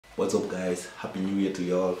What's up guys, happy new year to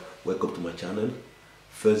y'all. Welcome to my channel,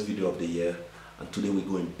 first video of the year, and today we're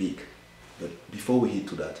going big. But before we hit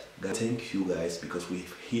to that, guys, thank you guys because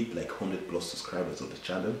we've hit like 100 plus subscribers on the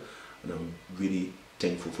channel, and I'm really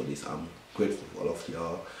thankful for this. I'm grateful for all of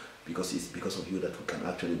y'all because it's because of you that we can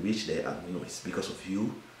actually reach there, and you know, it's because of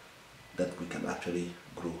you that we can actually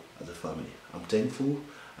grow as a family. I'm thankful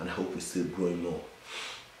and I hope we're still growing more.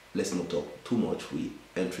 Let's not talk too much. We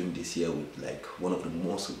entering this year with like one of the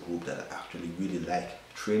muscle group that I actually really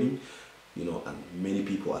like training, you know, and many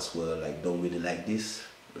people as well like don't really like this,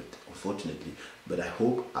 but unfortunately. But I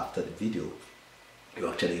hope after the video you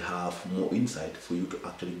actually have more insight for you to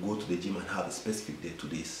actually go to the gym and have a specific day to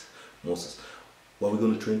these muscles. What we're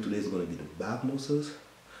going to train today is going to be the back muscles,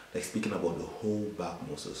 like speaking about the whole back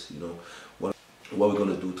muscles, you know. What we're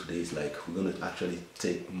going to do today is like we're going to actually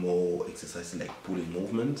take more exercises like pulling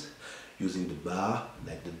movements using the bar,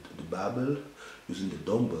 like the barbell, using the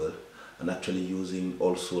dumbbell, and actually using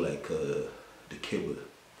also like the cable,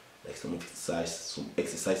 like some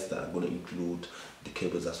exercises that are going to include the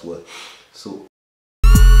cables as well. So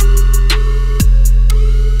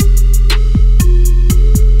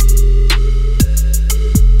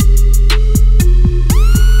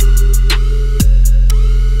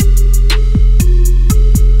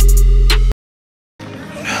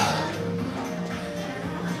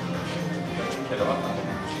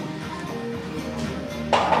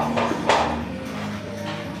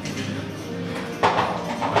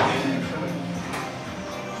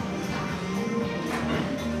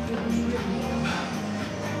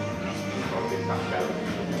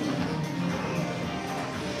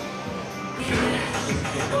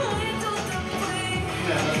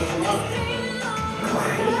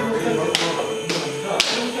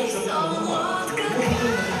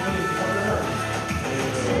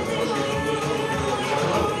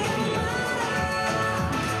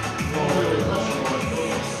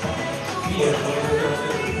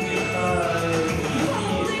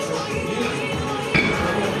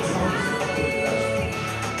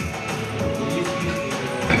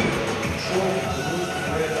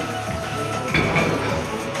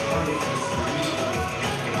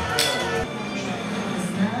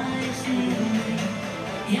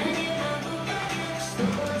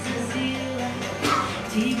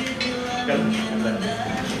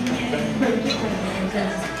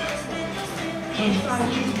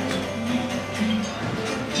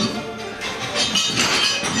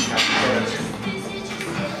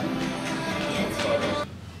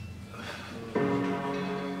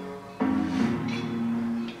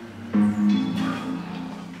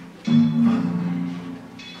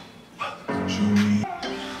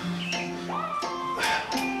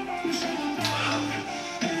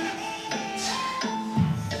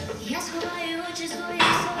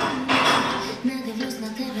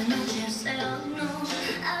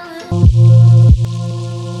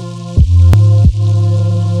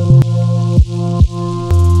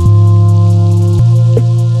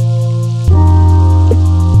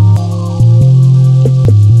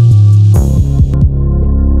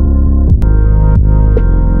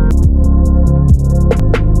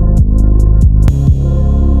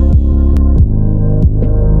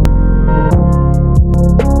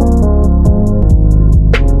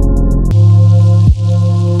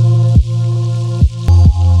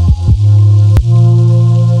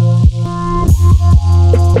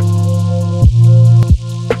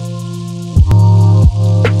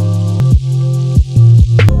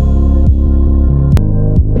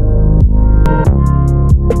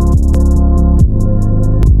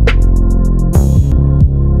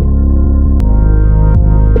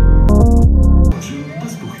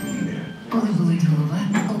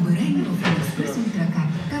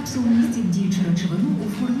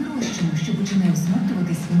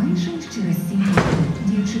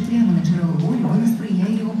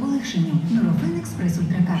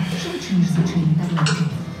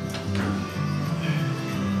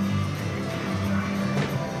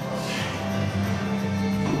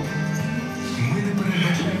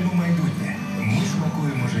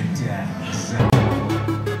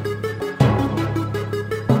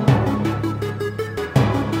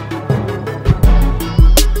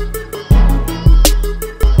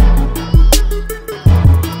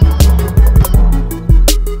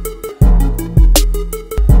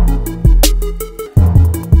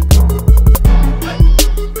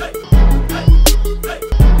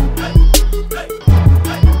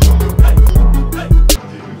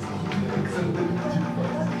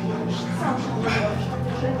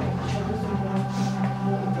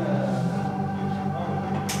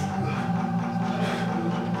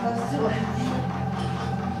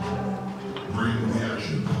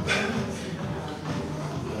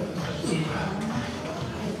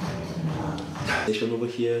session over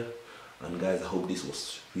here. And guys, I hope this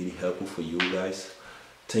was really helpful for you guys.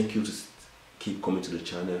 Thank you to keep coming to the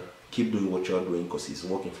channel. Keep doing what you're doing because it's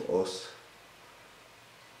working for us.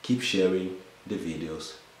 Keep sharing the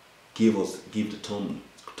videos. Give the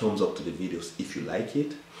thumbs up to the videos if you like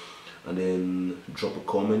it, and then drop a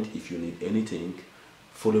comment if you need anything.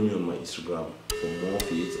 Follow me on my Instagram for more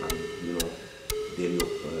feeds and daily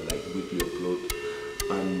like weekly upload.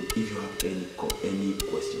 And if you have any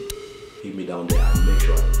question, hit me down there and make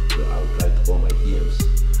sure I reply to all my DMs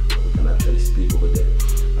and we can actually speak over there.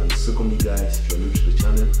 And secondly guys, if you're new to the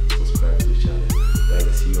channel, subscribe to the channel. Guys,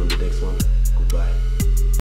 I see you on the next one. Goodbye.